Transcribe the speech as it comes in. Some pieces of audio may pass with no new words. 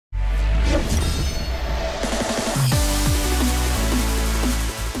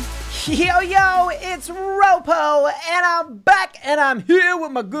Yo, it's RoPo, and I'm back, and I'm here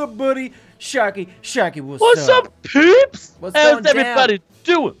with my good buddy, Sharky. Sharky, what's up, peeps? What's How's going everybody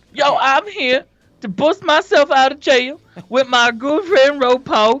doing? Yo, I'm here to bust myself out of jail with my good friend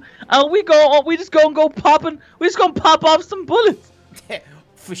RoPo, and we just gonna go popping. We just gonna pop off some bullets.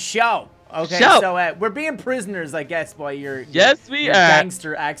 For sure. Okay, Sure. so we're being prisoners, I guess, by your are.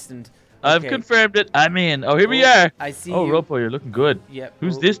 gangster accent. I've confirmed it. I'm in. Oh, here we are. I see Oh, you. RoPo, you're looking good. Yep.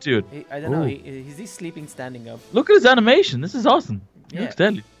 Who's this dude? I don't know. Is he sleeping, standing up? Look at his animation. This is awesome. He looks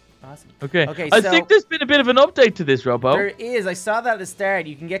deadly. Awesome. Okay. Okay, I so think there's been a bit of an update to this, RoPo. there is. I saw that at the start.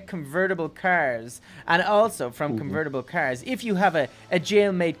 You can get convertible cars, and also from convertible cars, if you have a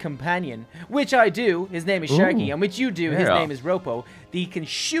jailmate companion, which I do, his name is Sharky, and which you do, his name is RoPo, he can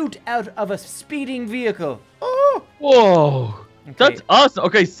shoot out of a speeding vehicle. Oh! Whoa. Okay. That's awesome.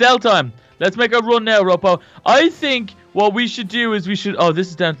 Okay, sell time. Let's make a run now, RoPo. I think what we should do is we should... Oh, this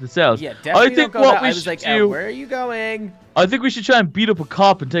is down to the cells. Yeah, definitely I think don't go what that. we I was should like, do... where are you going? I think we should try and beat up a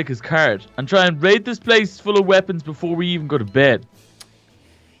cop and take his card. And try and raid this place full of weapons before we even go to bed.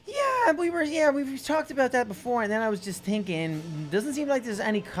 Yeah, we've talked about that before, and then I was just thinking, doesn't seem like there's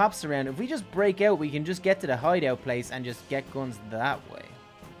any cops around. If we just break out, we can just get to the hideout place and just get guns that way.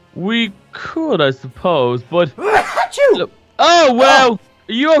 We could, I suppose, but... Achoo! Oh, wow.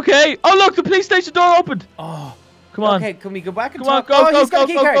 Are you okay? Oh, look, the police station door opened. Oh. Come on. Okay, can we go back and Come on, talk? go, oh, go, he's got go, a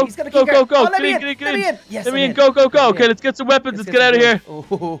key go, card. go, He's got a key go, card. go, go. Oh, let me in. Get in. Let me in. Yes, let me in. Go, go, go. Okay, let's get some weapons. Let's get out of here.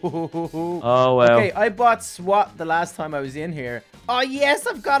 Oh, wow. Okay, I bought SWAT the last time I was in here. Oh, yes,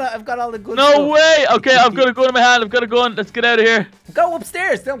 I've got all the good stuff. No way. stuff. Okay, I've got a gun in my hand. I've got a gun. Let's get out of here. Go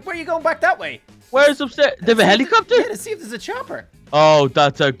upstairs. Where are you going back that way? Where's upstairs? They have a helicopter? Yeah, to see if there's a chopper. Oh,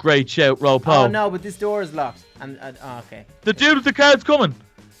 that's a great shout, RoPo. Oh, no, but this door is locked. Okay. The dude with the card's coming.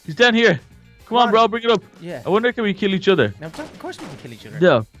 He's down here. Come on, bro, bring it up. Yeah. I wonder, can we kill each other? No, of course we can kill each other.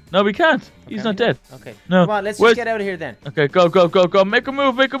 No. No, we can't. He's not dead. Okay. No. Come on, let's just get out of here then. Okay, go, go, go, go. Make a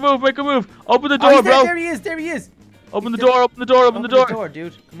move, make a move, make a move. Open the Oh, door, bro. there he is, there he is. Open the door, open the door, open the door. Open the door,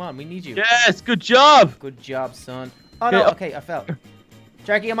 dude. Come on, we need you. Yes, good job. Good job, son. Oh, no, okay, I fell.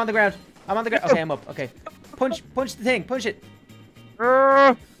 Jackie, I'm on the ground. I'm on the ground. Okay, I'm up. Okay. Punch the thing. Punch it.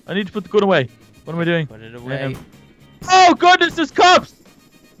 I need to put the gun away. What am I doing? Put it away. Oh, goodness, there's cops.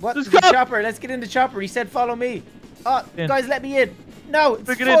 What? There's The cops. chopper. Let's get in the chopper. He said follow me. Oh, In. guys, let me in. No, it's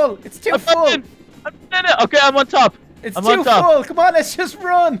Bring it full. in. It's too I'm full. in it. Okay, I'm on top. It's I'm too on top. full. Come on, let's just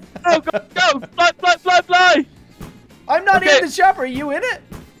run. Go, go, go. Fly, fly, fly, fly. I'm not Okay. in the chopper. Are you in it?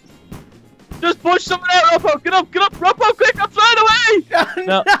 Just push someone out, RoPo. Get up, RoPo, quick. I'm flying away.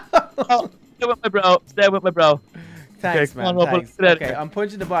 No. Oh, stay with my bro. Stay with my bro. Thanks, Okay, man. come on, Thanks. get out of Okay, here. I'm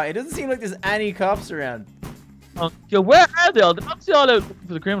punching the bar. It doesn't seem like there's any cops around. Yo, where are they all? They're obviously all out looking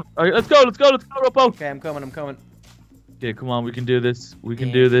for the criminal. All right, let's go, RoPo. Okay, I'm coming. Okay, come on, we can do this. We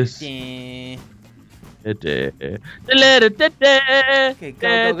can do this. Okay, Okay,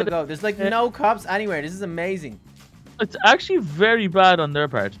 go. There's like no cops anywhere. This is amazing. It's actually very bad on their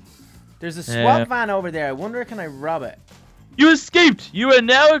part. There's a SWAT van over there. I wonder, can I rob it? You escaped. You are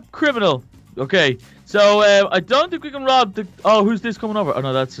now a criminal. Okay, so I don't think we can rob the... Oh, who's this coming over? Oh,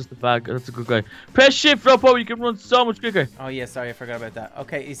 no, that's just the bag. That's a good guy. Press shift, RoPo. You can run so much quicker. Oh, yeah, sorry. I forgot about that.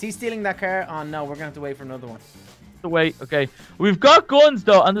 Okay, is he stealing that car? Oh, no. We're going to have to wait for another one. Wait, okay. We've got guns,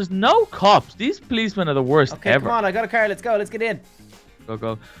 though, and there's no cops. These policemen are the worst ever. Come on. I got a car. Let's go. Let's get in. Go,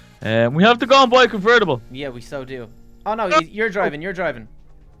 go. We have to go and buy a convertible. Yeah, we so do. Oh, no. You're driving.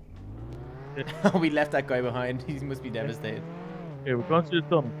 Oh, we left that guy behind. He must be devastated. Okay, we're going through the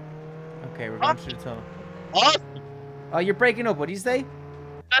tunnel. Okay, we're going through the tunnel. Awesome. Oh, you're breaking up. What do you say?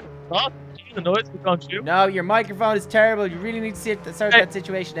 That's awesome. The noise we're going through. No, your microphone is terrible. You really need to sort that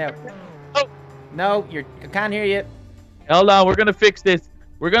situation out. Oh. No, I can't hear you. Hold on, we're gonna fix this.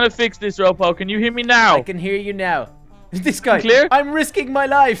 RoPo. Can you hear me now? I can hear you now. This guy. Clear? I'm risking my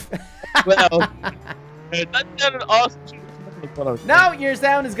life. Well, that sounded awesome. No, your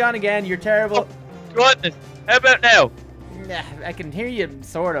sound is gone again. You're terrible. Oh, goodness. How about now? Nah, I can hear you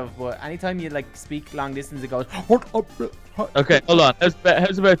sort of, but anytime you like speak long distance, it goes. Okay, hold on.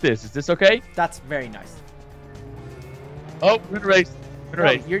 How's about this? Is this okay? That's very nice. Oh, we're in a race.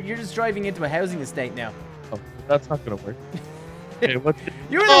 You're just driving into a housing estate now. Oh, that's not gonna work. Okay,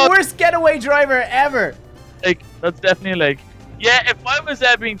 You're the worst getaway driver ever. Like, that's definitely like. Yeah, if I was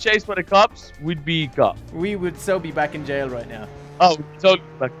being chased by the cops, we'd be got. We would so be back in jail right now. Oh, totally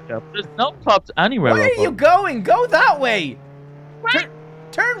back to jail. There's no cops anywhere. Where are you going? Go that way.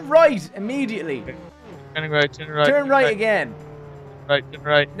 Turn right immediately. Okay. Turning right. Turn right again. Turn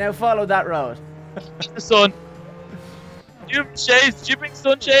right. Now follow that road. The sun. Do you have shades? Do you bring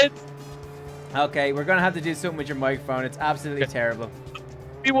sunshades? Okay, we're gonna have to do something with your microphone. It's absolutely terrible.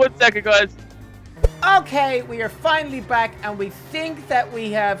 Give me 1 second, guys. Okay, we are finally back, and we think that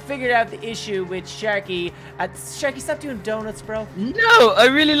we have figured out the issue with Sharky. Sharky, stop doing donuts, bro. No, I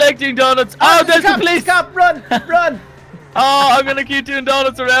really like doing donuts. Oh, there's the police. Stop, run, run. Oh, I'm going to keep doing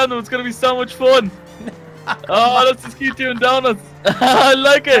donuts around them. It's going to be so much fun. Oh, let's just keep doing donuts. I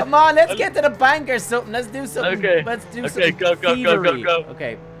like it. Come on, let's get to the bank or something. Let's do something. Okay. Let's do something. Go.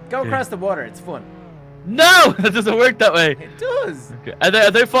 Okay, go Okay. across the water. It's fun. No, that doesn't work that way. It does. Okay.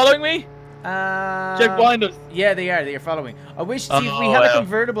 Are they following me? Check behind us. Yeah, they are. They are following. I wish. See, if we had a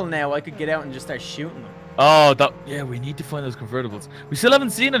convertible now, I could get out and just start shooting them. Oh, yeah, we need to find those convertibles. We still haven't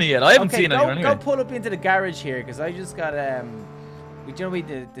seen any yet. I haven't seen any anyway. Go pull up into the garage here, because I just got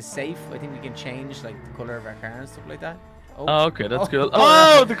the safe. I think we can change like the color of our car and stuff like that. Oh, okay, that's cool.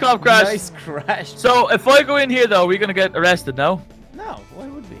 Oh, the cop crashed. Nice crash. So if I go in here though, are we gonna get arrested now? No, why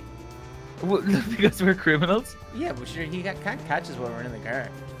would we? Because we're criminals. Yeah, but sure, he can't catch us while we're in the car.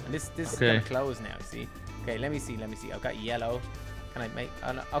 And this is gonna close now. See? Okay, let me see. I've got yellow. Can I make?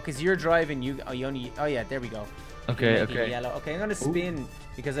 Oh, no. Okay, so you're driving. You only. Oh yeah, there we go. Okay. Yellow. Okay, I'm gonna spin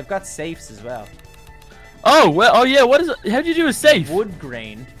because I've got safes as well. Oh well. Oh yeah. What is it? How do you do a safe? Wood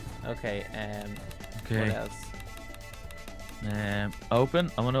grain. Okay. Okay. What else?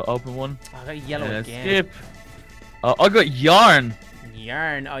 Open. I'm gonna open one. Oh, I got yellow again. Skip. Oh, I got yarn.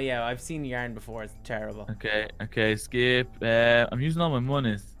 Yarn. Oh yeah, I've seen yarn before. It's terrible. Okay. Skip. I'm using all my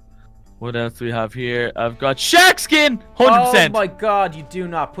monies. What else do we have here? I've got shark skin. 100%. Oh my god! You do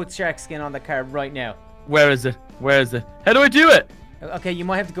not put shark skin on the car right now. Where is it? How do I do it? Okay, you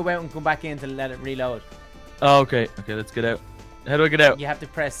might have to go out and come back in to let it reload. Oh, okay. Okay, let's get out. How do I get out? You have to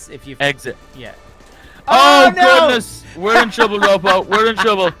press if you exit. Yeah. Oh, no! goodness! We're in trouble, RoPo. We're in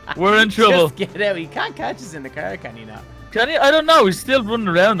trouble. Just get out. He can't catch us in the car, can he not? Can he? I don't know. He's still running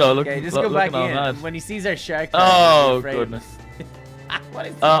around though. Okay, just go back in. When he sees our shark. Oh goodness! What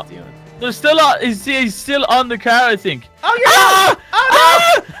is he doing? They're still on. He's still on the car, I think. Oh, you're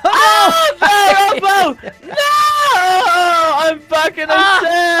oh no! No, RoPo! No! I'm back in a cell.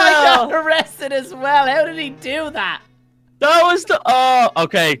 I got arrested as well. How did he do that? That was the. Oh,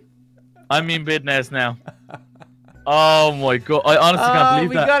 okay. I'm in business now. Oh my god! I honestly can't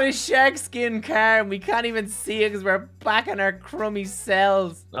believe that. We got a shark skin car and we can't even see it because we're back in our crummy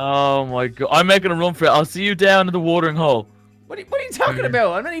cells. Oh my god! I'm making a run for it. I'll see you down in the watering hole. What are you talking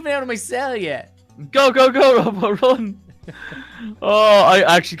about? I'm not even out of my cell yet. Go, RoPo, run! Oh, I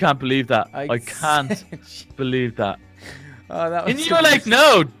actually can't believe that. I can't believe that. Oh, that was. And you were like,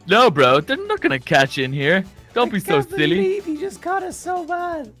 no, bro, they're not gonna catch you in here. Don't be so silly. He just caught us so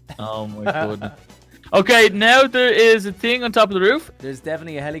bad. Oh my goodness. Okay, now there is a thing on top of the roof. There's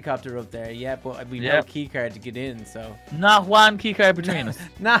definitely a helicopter up there, yeah, but we no key card to get in, so. Not one key card between us.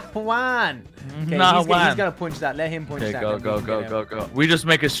 Not one. Okay, not one. He's gonna punch that. Let him punch that. Go. We just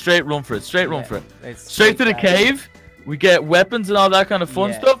make a straight run for it. Straight to the cave. We get weapons and all that kind of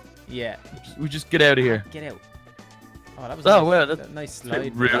fun stuff. Yeah. We just get out of here. Get out. Oh, that was wow, that's a nice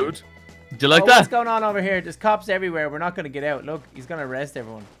slide. Rude. Do you like that? What's going on over here? There's cops everywhere. We're not gonna get out. Look, he's gonna arrest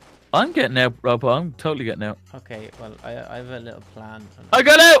everyone. I'm getting out, RoPo. I'm totally getting out. Okay, well, I have a little plan. I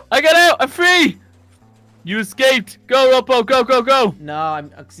got out! I'm free! You escaped! Go, RoPo! Go! No,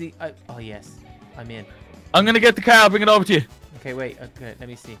 oh, yes. I'm in. I'm gonna get the car. I'll bring it over to you. Okay, wait. Okay, let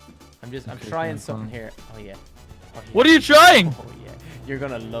me see. I'm trying something here. Oh, yeah. What are you trying? Oh, yeah. You're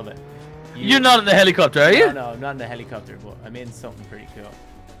gonna love it. You're not in the helicopter, are you? No, I'm not in the helicopter, but I'm in something pretty cool.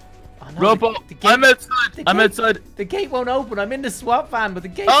 Oh, no, RoPo, I'm outside. The gate won't open. I'm in the swap van, but the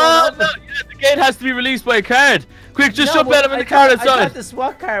gate won't open. No, yeah, the gate has to be released by a card. Quick, just jump out. I'm in the car outside. I thought the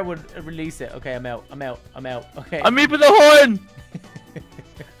SWAT car would release it. Okay, I'm out. Okay. I'm beeping the horn.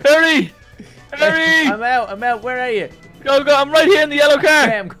 Hurry. I'm out. Where are you? Go. I'm right here in the yellow car.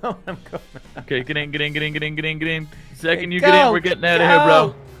 Okay, I'm going. Okay, get in. The second you get in, we're getting out of here,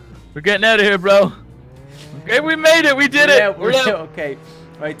 bro. We're getting out of here, bro. Okay, we made it. We did it. We're out. Okay.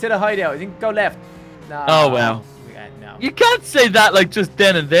 Right, to the hideout. I think go left. No. Oh, wow. No. You can't say that like just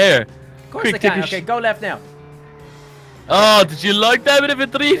then and there. Of course I can. Okay, go left now. Oh, did you like that bit of a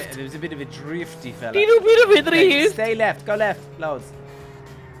drift? Yeah, there was a bit of a drifty fella. Bit of a drift. Stay left. Go left. Loads.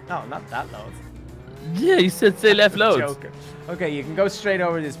 No, not that loads. Yeah, you said stay left loads. Joker. Okay, you can go straight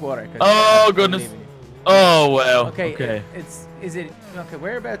over this water. Oh, goodness. Oh, wow. Okay. Is it... Okay,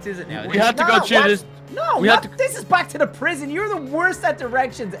 whereabouts is it now? We have to go through this. No, this is back to the prison. You're the worst at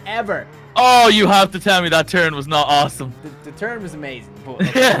directions ever. Oh, you have to tell me that turn was not awesome. The turn was amazing, but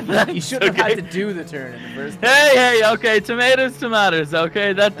okay, you shouldn't have had to do the turn in the first place. Hey, okay, tomatoes,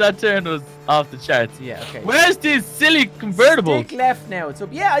 okay, that turn was off the charts. Yeah, okay. Where's these silly convertibles? Stick left now, it's up.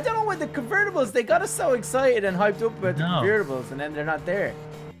 Yeah, I don't know what the convertibles, they got us so excited and hyped up about the convertibles, and then they're not there.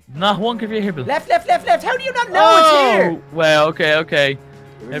 Not one convertible. Left, how do you not know it's here? Well, okay.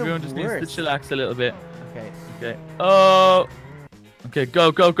 Everyone just needs to chillax a little bit. Okay. Oh. Okay,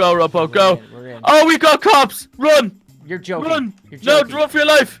 go, RoPo, go. We're in. Oh, we got cops! Run! You're joking. Run! You're joking. No, run for your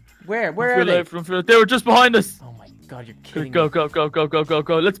life! Where are they? Run for your life. They were just behind us. Oh my god, you're kidding me. Go.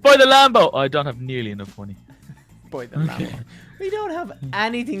 Let's buy the Lambo. Oh, I don't have nearly enough money. Buy the Lambo. We don't have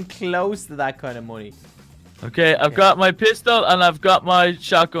anything close to that kind of money. Okay, I've got my pistol and I've got my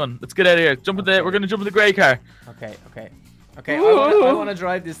shotgun. Let's get out of here. We're gonna jump in the grey car. Okay. I want to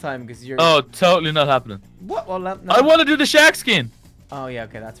drive this time because you're. Oh, totally not happening. What? Well, no. I want to do the shark skin. Oh yeah,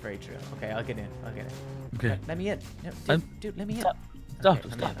 okay, that's very true. Okay, I'll get in. Okay. Let me in. No, dude, let me in. Stop.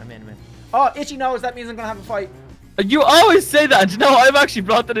 I'm in. Oh, itchy nose. That means I'm gonna have a fight. You always say that, and you know, I've actually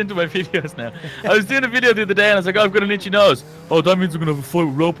brought that into my videos now. I was doing a video the other day and I was like, oh, I've got an itchy nose. Oh, that means I'm gonna have a fight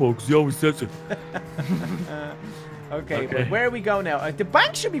with RoPo because he always says it. Okay, but where we go now? The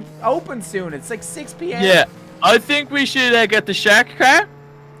bank should be open soon. It's like 6 p.m. Yeah, I think we should get the shark car.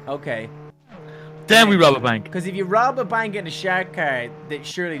 Okay. Then we rob a bank. Because if you rob a bank in a shark car,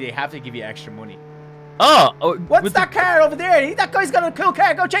 surely they have to give you extra money. Oh, what's that car over there? That guy's got a cool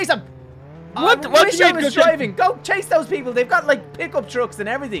car. Go chase him. What? I wish I was driving. Go chase those people. They've got like pickup trucks and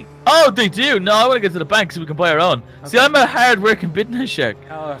everything. Oh, they do. No, I want to get to the bank so we can buy our own. Okay. See, I'm a hard-working business shark.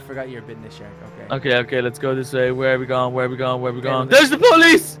 Oh, I forgot you're a business shark. Okay. Let's go this way. Where are we going? There's the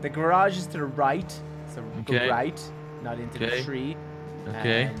police. The garage is to the right. So go right, not into the tree.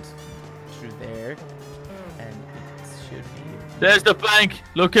 Okay. And through there, and it should be. There's the bank.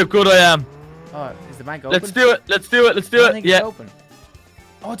 Look how good I am. Oh, is the bank open? Let's do it. I think it's open.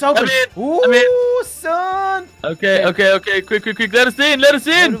 Oh, it's open. I'm in. Son. Okay. Quick. Let us in.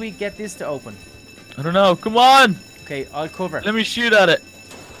 How do we get this to open? I don't know. Come on. Okay, I'll cover. Let me shoot at it.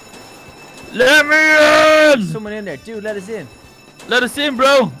 Let me in. There's someone in there. Dude, let us in. Let us in,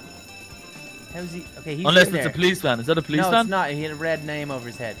 bro. How's he? Okay, he's Unless in it's there. a policeman. Is that a policeman? No, it's not. He had a red name over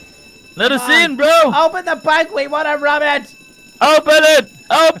his head. Let us in, bro. Open the bank. We want to rob it. Open it.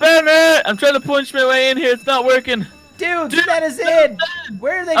 I'm trying to punch my way in here. It's not working. Dude, let us in.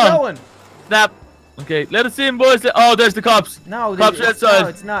 Where are they going? Snap. Okay, let us in, boys. Oh, there's the cops. No, cops outside. No,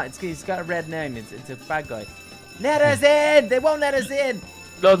 it's not. He's got a red name. It's a bad guy. Let us in. They won't let us in.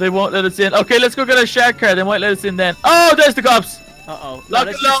 No, they won't let us in. Okay, let's go get a shark car. They might let us in then. Oh, there's the cops. Uh-oh. Lock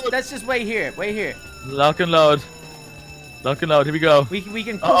and load. Let's just wait here. Lock and load. Here we go. We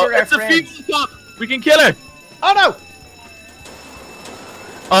can cover our friends. It's a female cop. We can kill her. Oh, no.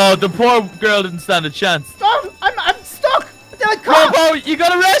 Oh, the poor girl didn't stand a chance. Oh, I'm stuck. RoPo, you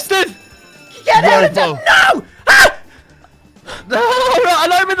got arrested. Get out of there. No. Ah! No,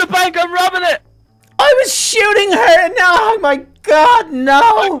 and I'm in the bank. I'm robbing it. I was shooting her. No, oh my God,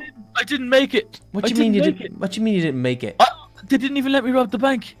 no. I didn't make it. What do you mean you didn't make it? They didn't even let me rob the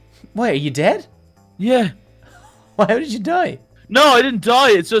bank. Wait, are you dead? Yeah. Why? How did you die? No, I didn't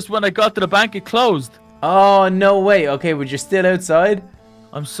die. It's just when I got to the bank, it closed. Oh, no way. Okay, but you're still outside?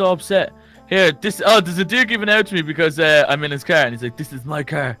 I'm so upset. Here, there's a dude giving out to me because I'm in his car, and he's like, "This is my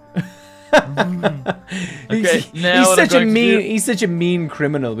car." Okay, he's such a mean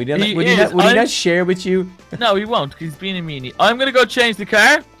criminal. Would he not share with you? No, he won't. He's being a meanie. I'm gonna go change the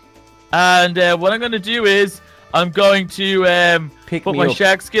car, and what I'm gonna do is I'm going to put my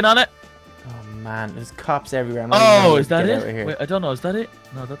shark skin on it. Oh man, there's cops everywhere. Oh, is that it? Wait, I don't know. Is that it?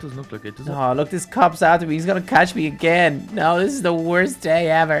 No, that doesn't look like it, does it? Oh, look, this cop's after me. He's gonna catch me again. No, this is the worst day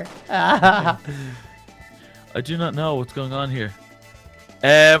ever. I do not know what's going on here.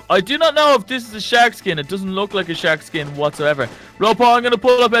 I do not know if this is a shark skin. It doesn't look like a shark skin whatsoever. RoPo, I'm gonna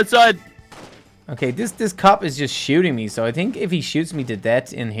pull up outside. Okay, this cop is just shooting me. So I think if he shoots me to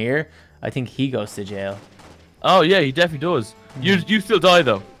death in here, I think he goes to jail. Oh yeah, he definitely does. You still die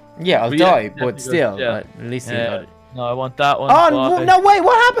though. Yeah, I'll die, but still. But at least he got it. No, I want that one. Oh no! Wait,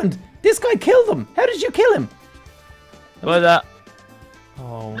 what happened? This guy killed him. How did you kill him? By that.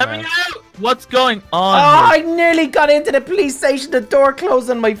 Oh, let me out! What's going on? Oh, I nearly got into the police station. The door closed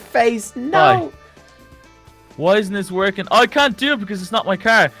on my face. No. Why isn't this working? Oh, I can't do it because it's not my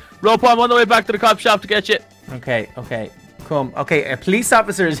car. RoPo, I'm on the way back to the cop shop to get you. Okay. Come. Okay, a police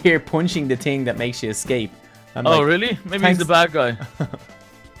officer is here punching the thing that makes you escape. Oh, really? Maybe he's the bad guy.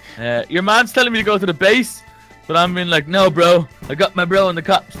 Your man's telling me to go to the base, but I'm being like, no, bro. I got my bro in the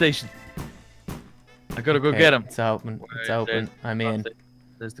cop station. I gotta go get him. It's open. It's open. I'm in.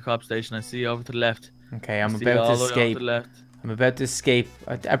 There's the cop station. I see you over to the left. Okay, I'm about to escape. I'm about to escape.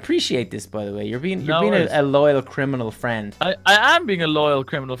 I appreciate this, by the way. You're being a loyal criminal friend. I am being a loyal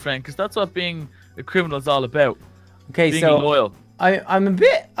criminal friend because that's what being a criminal is all about. Okay, being so loyal. I'm a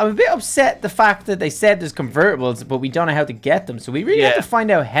bit upset the fact that they said there's convertibles, but we don't know how to get them. So we really have to find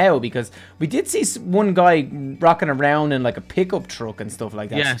out how, because we did see one guy rocking around in like a pickup truck and stuff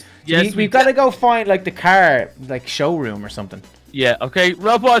like that. Yes, so yes. We've got to go find like the car like showroom or something. Yeah. Okay,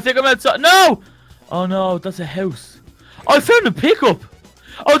 RoPo, I think I'm outside. No! Oh no, that's a house. I found a pickup.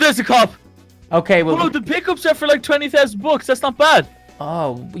 Oh, there's a cop. Okay, well. Bro, the pickups are for like 20,000 bucks. That's not bad.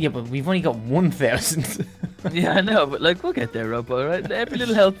 Oh, yeah, but we've only got 1,000. Yeah, I know, but like we'll get there, RoPo, right? Every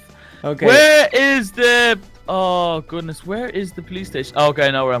little help. Okay. Where is the? Oh goodness, where is the police station? Oh, okay,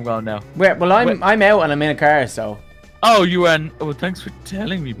 I know where I'm going now. Where? Well, I'm out and I'm in a car, so. Oh, you are. Oh, thanks for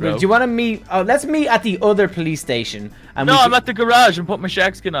telling me, bro. Well, do you want to meet? Oh, let's meet at the other police station. And no, I'm at the garage and put my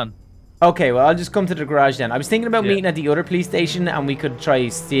shark skin on. Okay, well, I'll just come to the garage then. I was thinking about meeting at the other police station, and we could try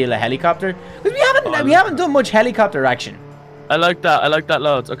steal a helicopter. Because we haven't done much helicopter action. I like that. I like that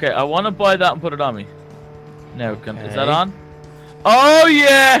loads. Okay, I want to buy that and put it on me. Now, is that on? Oh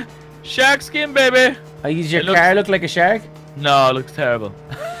yeah, shark skin, baby. Does your car look like a shark? No, it looks terrible.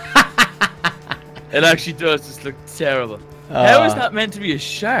 It actually does just look terrible. How is that meant to be a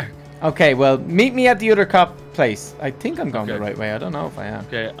shark? Okay, well, meet me at the other cop place. I think I'm going the right way. I don't know if I am.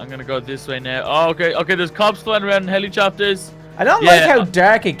 Okay, I'm gonna go this way now. Oh, okay, okay. There's cops flying around in helicopters. I don't like how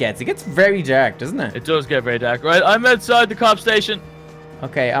dark it gets. It gets very dark, doesn't it? It does get very dark. Right, I'm outside the cop station.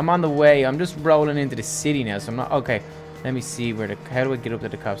 Okay, I'm on the way. I'm just rolling into the city now, so I'm not... Okay, let me see where the... How do I get up to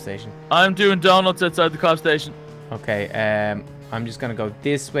the cop station? I'm doing donuts outside the cop station. Okay, I'm just gonna go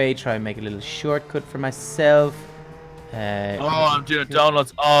this way, try and make a little shortcut for myself. I'm doing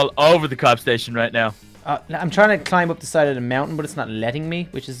donuts all over the cop station right now. I'm trying to climb up the side of the mountain, but it's not letting me,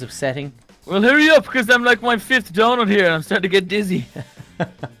 which is upsetting. Well, hurry up, because I'm like my 5th donut here, and I'm starting to get dizzy.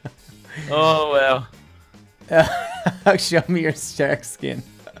 Oh, well. Show me your shark skin.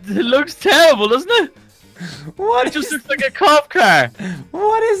 It looks terrible, doesn't it? What? It just looks like a cop car.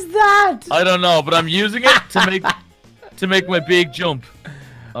 What is that? I don't know, but I'm using it to make my big jump.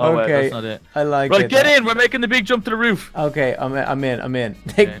 Oh, okay, wait, that's not it. I like it. Right, get in. We're making the big jump to the roof. Okay, I'm in.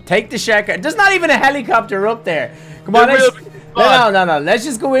 Take the shark car. There's not even a helicopter up there. Come on, no. Let's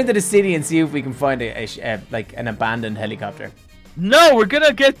just go into the city and see if we can find like an abandoned helicopter. No, we're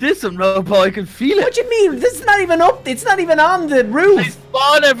gonna get this one, RoPo. I can feel it. What do you mean? This is not even up. It's not even on the roof. They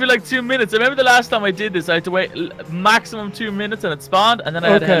spawn every like 2 minutes. I remember the last time I did this, I had to wait maximum 2 minutes and it spawned, and then I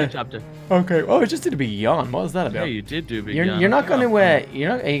had a helicopter. Okay. Oh, it just did a big yawn. What was that about? Yeah, you did do a big yawn. You're not gonna. Are you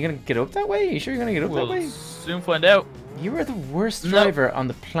gonna get up that way? Are you sure you're gonna get up that way? We'll soon find out. You are the worst driver on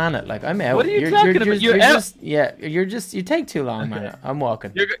the planet. Like, I'm out. What are you talking about? You're out. You take too long, man. I'm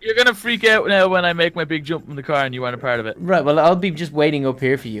walking. You're gonna freak out now when I make my big jump from the car and you aren't a part of it. Right. Well, I'll be just waiting up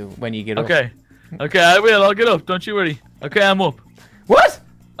here for you when you get up. Okay. Okay, I will. I'll get up. Don't you worry. Okay, I'm up. What?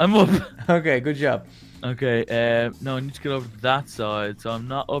 I'm up. Okay. Good job. Okay. No, I need to get over to that side, so I'm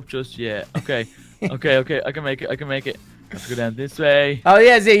not up just yet. Okay. Okay. I can make it. Let's go down this way. Oh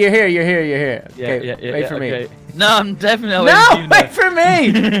yeah, you're here. Yeah, okay, wait for me. No, I'm definitely not wait for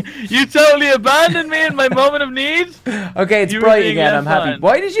me. You totally abandoned me in my moment of need. Okay, it's bright again. I'm happy.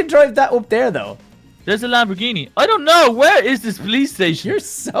 Why did you drive that up there though? There's a Lamborghini. I don't know. Where is this police station? You're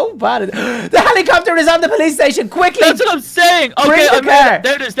so bad at The helicopter is on the police station. Quickly. That's what I'm saying. Okay, bring the car.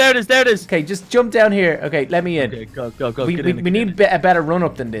 There it is. Okay, just jump down here. Okay, let me in. Okay, go. We need a better run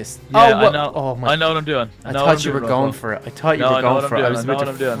up than this. Yeah, I know. Oh my. I know what I'm doing. I thought you were going for it. I was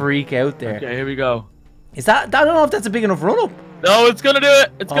about to freak out there. Okay, here we go. Is that? I don't know if that's a big enough run up. No, it's gonna do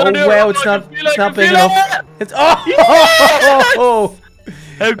it. It's gonna do it. Well, it's not big enough. It's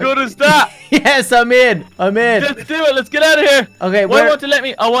How good is that? Yes, I'm in. Let's do it. Let's get out of here. Okay. Why won't you let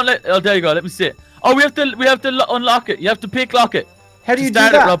me? I won't let. Oh, there you go. Let me sit. Oh, we have to unlock it. You have to pick lock it. How do you do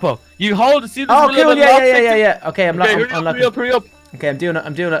that? RoPo? You hold. See this little cool. Yeah. Okay, I'm unlocking. Hurry up. Okay, I'm doing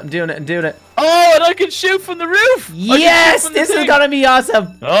it. Oh, and I can shoot from the roof. Yes, this is gonna be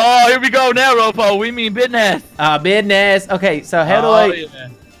awesome. Oh, here we go now, RoPo. We mean business. Business. Okay, so how do I? Yeah.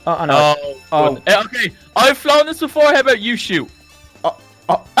 Oh no. Okay, I've flown this before. How about you shoot?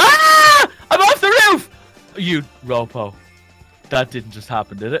 Ah! I'm off the roof! You, RoPo. That didn't just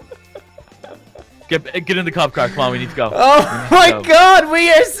happen, did it? Get in the cop car. Come on, we need to go. Oh my god, we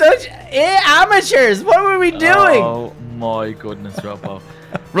are such amateurs. What were we doing? Oh my goodness, RoPo.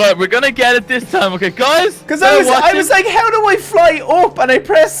 Right, we're gonna get it this time, okay, guys? Because I was like, how do I fly up? And I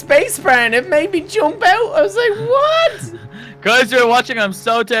pressed spacebar and it made me jump out. I was like, what? Guys who are watching, I'm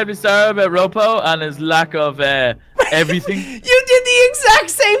so terribly sorry about RoPo and his lack of everything. You did the exact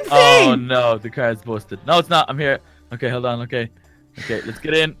same thing! Oh no, the car's busted. No, it's not. I'm here. Okay, hold on. Okay, let's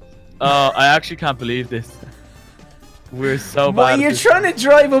get in. Oh, I actually can't believe this. We're so bad. Well, you're trying to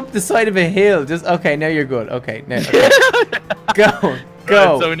drive up the side of a hill. Just okay. Now you're good. Okay, now go.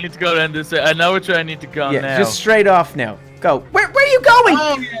 Right, so we need to go down this way. I know which way I need to go now. Just straight off now. Go. Where are you going?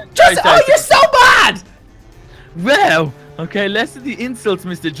 Oh, yeah. You're so bad. Well, okay, less of the insults,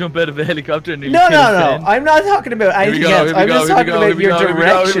 Mr. Jump out of a helicopter. And No. I'm not talking about anything else. I'm just talking about your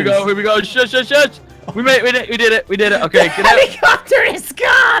directions. Here we go. Shush. We did it. Okay, the helicopter is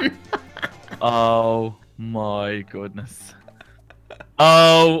gone. Oh my goodness.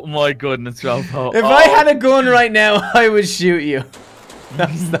 Oh my goodness, RoPo. If I had a gun right now, I would shoot you.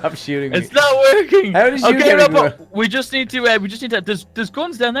 Stop shooting me. It's not working. How did you get RoPo, we just need to there's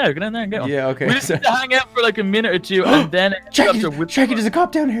guns down there. Go down there and get one. Yeah, okay. We just need to hang out for like a minute or two and then Sharky, there's a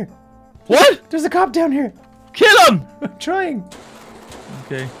cop down here. What? There's a cop down here. Kill him! I'm trying.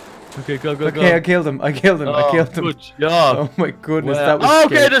 Okay, go. Okay, I killed him. I killed him. Good job. Oh my goodness, Wow. that was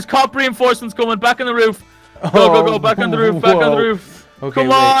okay, there's cop reinforcements coming back on the roof. Go, back on the roof, Okay,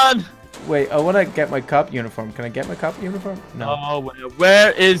 Come on! Wait, I want to get my cop uniform. Can I get my cop uniform? No. Oh,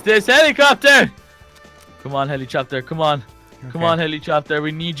 where is this helicopter? Come on, helicopter, come on. Okay. Come on, helicopter,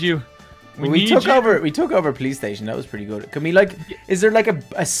 we need you. We took over police station. That was pretty good. Can we is there like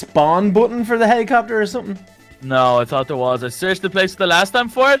a spawn button for the helicopter or something? No, I thought there was. I searched the place the last time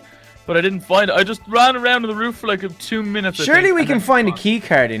for it, but I didn't find it. I just ran around on the roof for like 2 minutes. Surely we can find a key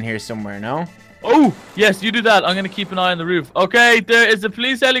card in here somewhere, no? Oh, yes, you do that. I'm going to keep an eye on the roof. Okay, there is a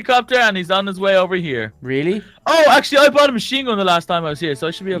police helicopter and he's on his way over here. Really? Oh, actually, I bought a machine gun the last time I was here, so I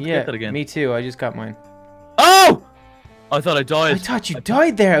should be able to get that again. Me too. I just got mine. Oh! I thought I died. I thought you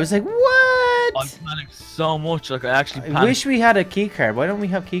died there. I was like, what? I panicked so much. Like, I actually panicked. I wish we had a key card. Why don't we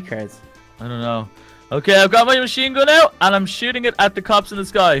have key cards? I don't know. Okay, I've got my machine gun out and I'm shooting it at the cops in the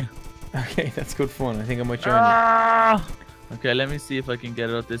sky. Okay, that's good fun. I think I might join you. Okay, let me see if I can get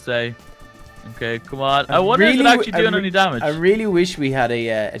it up this way. Okay, come on. I wonder if it's actually doing any damage. I really wish we had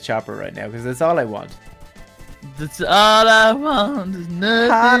a chopper right now, because that's all I want. That's all I want is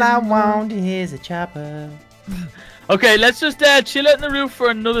nothing. All I want is a chopper. Okay, let's just chill out in the roof for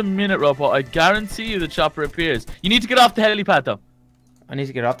another minute, RoPo. I guarantee you the chopper appears. You need to get off the helipad, though. I need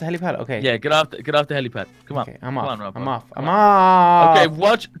to get off the helipad? Okay. Yeah, get off the helipad. Come on. Okay, I'm off. Come on, RoPo. I'm off.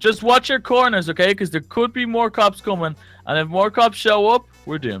 Okay, just watch your corners, okay? Because there could be more cops coming. And if more cops show up,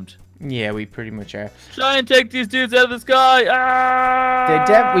 we're doomed. Yeah, we pretty much are. Try and take these dudes out of the sky.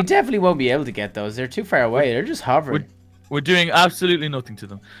 We definitely won't be able to get those. They're too far away. They're just hovering. We're doing absolutely nothing to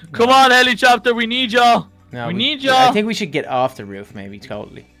them. Come on, helicopter. We need y'all. No, we need y'all. I think we should get off the roof, maybe,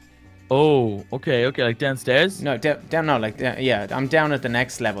 totally. Oh, okay, like downstairs? No, down, no, yeah, I'm down at the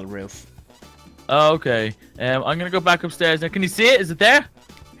next level roof. Oh, okay. I'm gonna go back upstairs now. Can you see it? Is it there?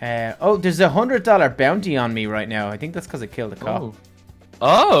 Oh, there's a $100 bounty on me right now. I think that's because I killed a cop.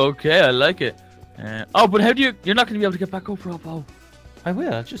 Oh, okay, I like it. Oh, but how do you're not gonna be able to get back up, RoPo. I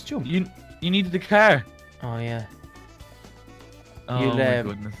will, I'll just jump. You needed the car. Oh, yeah. Oh, my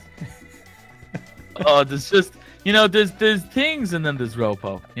goodness. Oh, there's just, there's things and then there's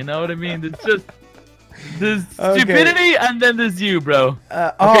RoPo. You know what I mean? There's stupidity and then there's you, bro.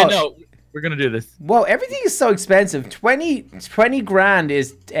 Okay, no, we're gonna do this. Whoa, everything is so expensive. 20 grand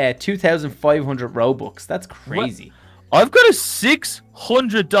is 2,500 Robux. That's crazy. What? I've got a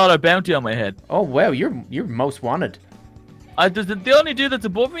 $600 bounty on my head. Oh wow, you're most wanted. The only dude that's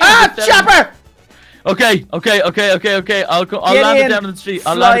above me. Chopper! Okay. I'll land it down in the street.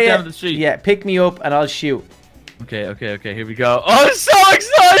 I'll land it down in the street. Yeah, pick me up and I'll shoot. Okay. Here we go. Oh, I'm so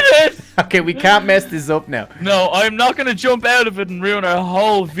excited! Okay, we can't mess this up now. No, I'm not gonna jump out of it and ruin our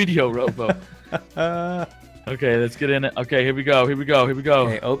whole video, RoPo. Okay, let's get in it. Okay, here we go.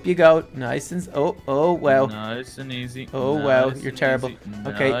 Okay, up you go. Nice and oh well. Nice and easy. Oh well, you're terrible.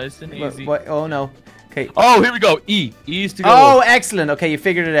 Okay. Nice and easy. What? Oh no. Okay. Oh, here we go. E is to go. Oh, excellent. Okay, you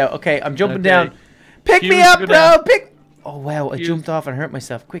figured it out. Okay, I'm jumping down. Pick me up, bro. Pick. Oh wow, I jumped off and hurt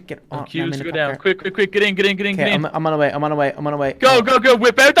myself. Quick, get on. Q's to go down. Quick. Get in. Okay, I'm on the way. Go.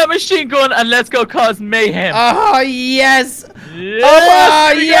 Whip out that machine gun and let's go cause mayhem. Oh yes. Yes.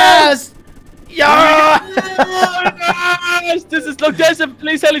 Oh yes. Yeah! Yes! Look, there's a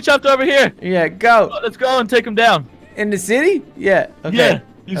police helicopter over here. Yeah, go. Oh, let's go and take him down. In the city? Yeah. Okay. Yeah,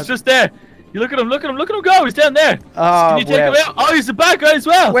 he's just there. You look at him, look at him, look at him go. He's down there. Oh, Can you take him out? Oh, he's the bad guy as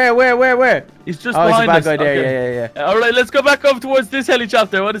well. Where? He's just Oh, he's the behind bad us. guy there. Okay. Yeah. All right, let's go back over towards this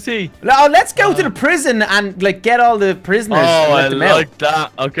helicopter. What is he? Oh, let's go to the prison and like get all the prisoners. Oh, I and let them out. like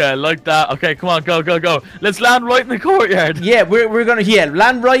that. Okay, I like that. Okay, come on, go. Let's land right in the courtyard. Yeah, we're gonna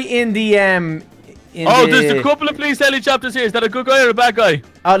land right in the There's a couple of police helicopters here. Is that a good guy or a bad guy?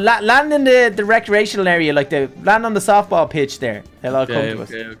 Oh, land in the recreational area, like land on the softball pitch there. They'll all come to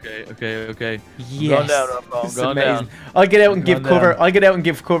us. Okay. Yes. I'm going down, Robbo. This is I'm going amazing. down. I'll get out and give Going cover. down. I'll get out and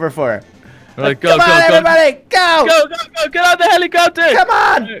give cover for her. Right, Come on, everybody, go! Go! Get on the helicopter! Come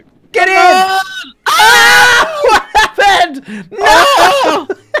on! Get in! on! Ah! What happened? No!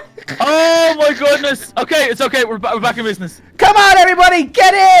 Oh my goodness! Okay, it's okay. We're back in business. Come on, everybody,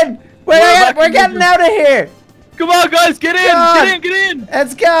 get in! We're getting out of here. Come on, guys, get in! Get in!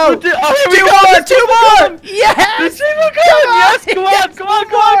 Let's go! Two more! Yes! There's people coming! Yes! Come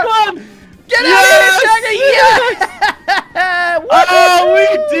on! Get out of here, Shaggy! Yes! Oh, we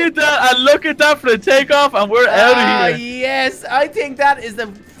did that! And look at that for the takeoff, and we're out of here. Yes, I think that is the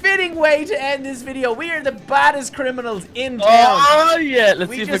fitting way to end this video. We are the baddest criminals in town. Oh yeah! Let's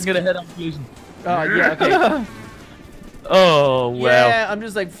see if I can get a head-on collision. Oh yeah, okay. Oh wow! Yeah, I'm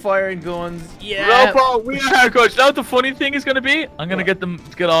just like firing guns. Yeah. RoPo, we are hardcore. You know what the funny thing is gonna be? I'm gonna get them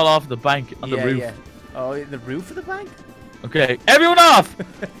to get all off the bank on the roof. Yeah. Oh, the roof of the bank? Okay, everyone off!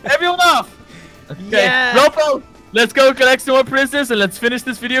 Everyone off! Okay, Yeah. RoPo, let's go collect some more prisoners and let's finish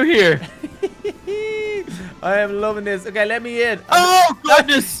this video here. I am loving this. Okay, let me in. Oh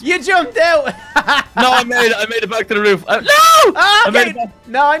goodness! You jumped out. No, I made it back to the roof. No! Oh, I made okay. it back.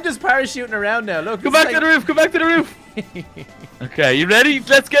 No, I'm just parachuting around now. Look. Go back to the roof. Go back to the roof. Okay, you ready?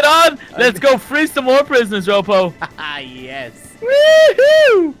 Let's get on. Let's go free some more prisoners, RoPo. Yes.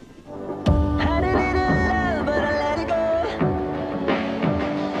 Woohoo!